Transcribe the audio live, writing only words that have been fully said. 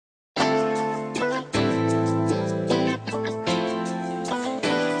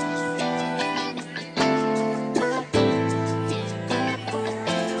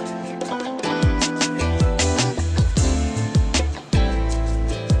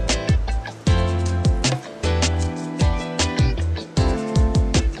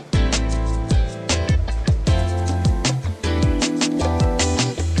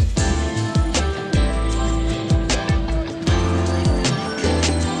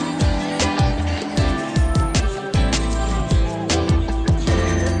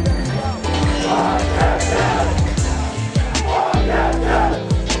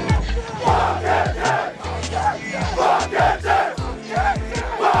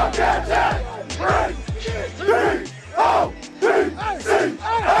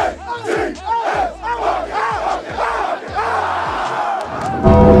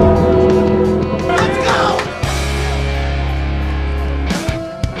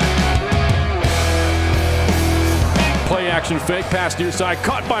Play action fake, pass near side,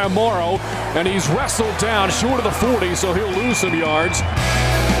 caught by Amaro, and he's wrestled down short of the 40, so he'll lose some yards.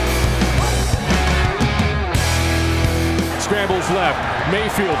 Scrambles left,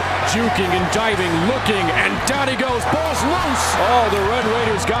 Mayfield juking and diving, looking, and down he goes, ball's loose! Oh, the Red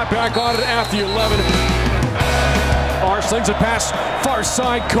Raiders got back on it at the 11. R slings a pass, far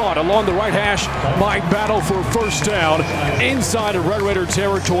side, caught along the right hash. Might battle for first down inside of Red Raider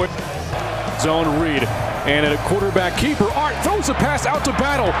territory. Zone read. And at a quarterback keeper, Art throws a pass out to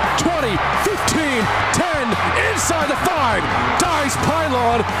battle. 20, 15, 10, inside the 5. Dives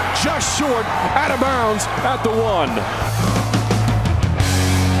pylon, just short, out of bounds at the 1.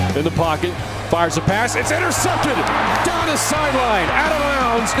 In the pocket, fires a pass, it's intercepted. Down the sideline, out of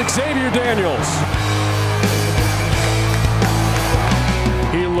bounds, Xavier Daniels.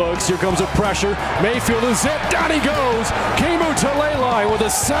 He looks, here comes a pressure. Mayfield is it, down he goes. Kimu Talelai with a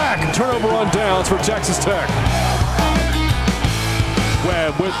sack. Turnover on downs for Texas Tech.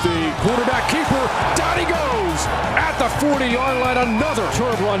 Webb with the quarterback keeper, down he goes. At the 40-yard line, another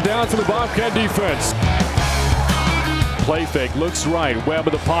turnover on downs for the Bobcat defense. Play fake, looks right, Webb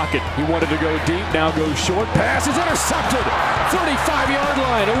in the pocket. He wanted to go deep, now goes short. Pass is intercepted. 35-yard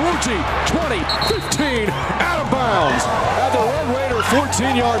line, Awuji, 20, 15, out of bounds. At the Red Raider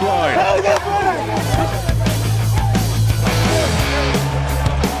 14-yard line.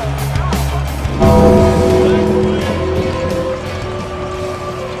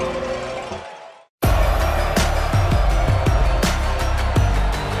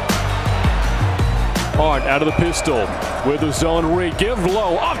 Hart out of the pistol with the zone read. Give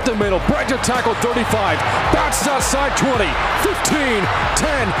low, up the middle, break to tackle 35. Bounces outside 20, 15,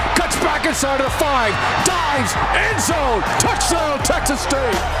 10. Cuts back inside of the 5. Dives, end zone, touchdown Texas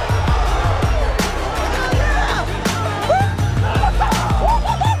State.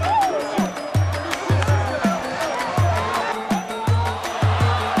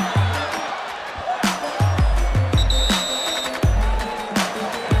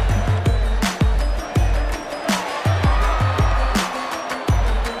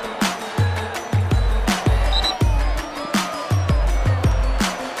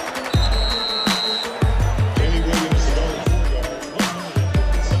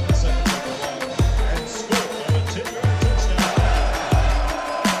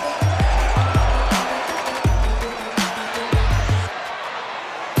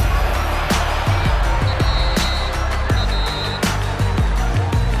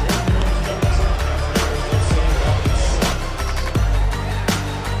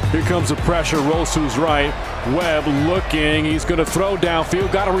 Here comes the pressure, rolls to his right. Webb looking, he's going to throw downfield,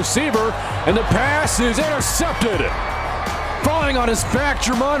 got a receiver, and the pass is intercepted. Falling on his back,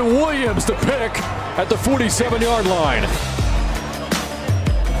 Jermon Williams, the pick at the 47-yard line.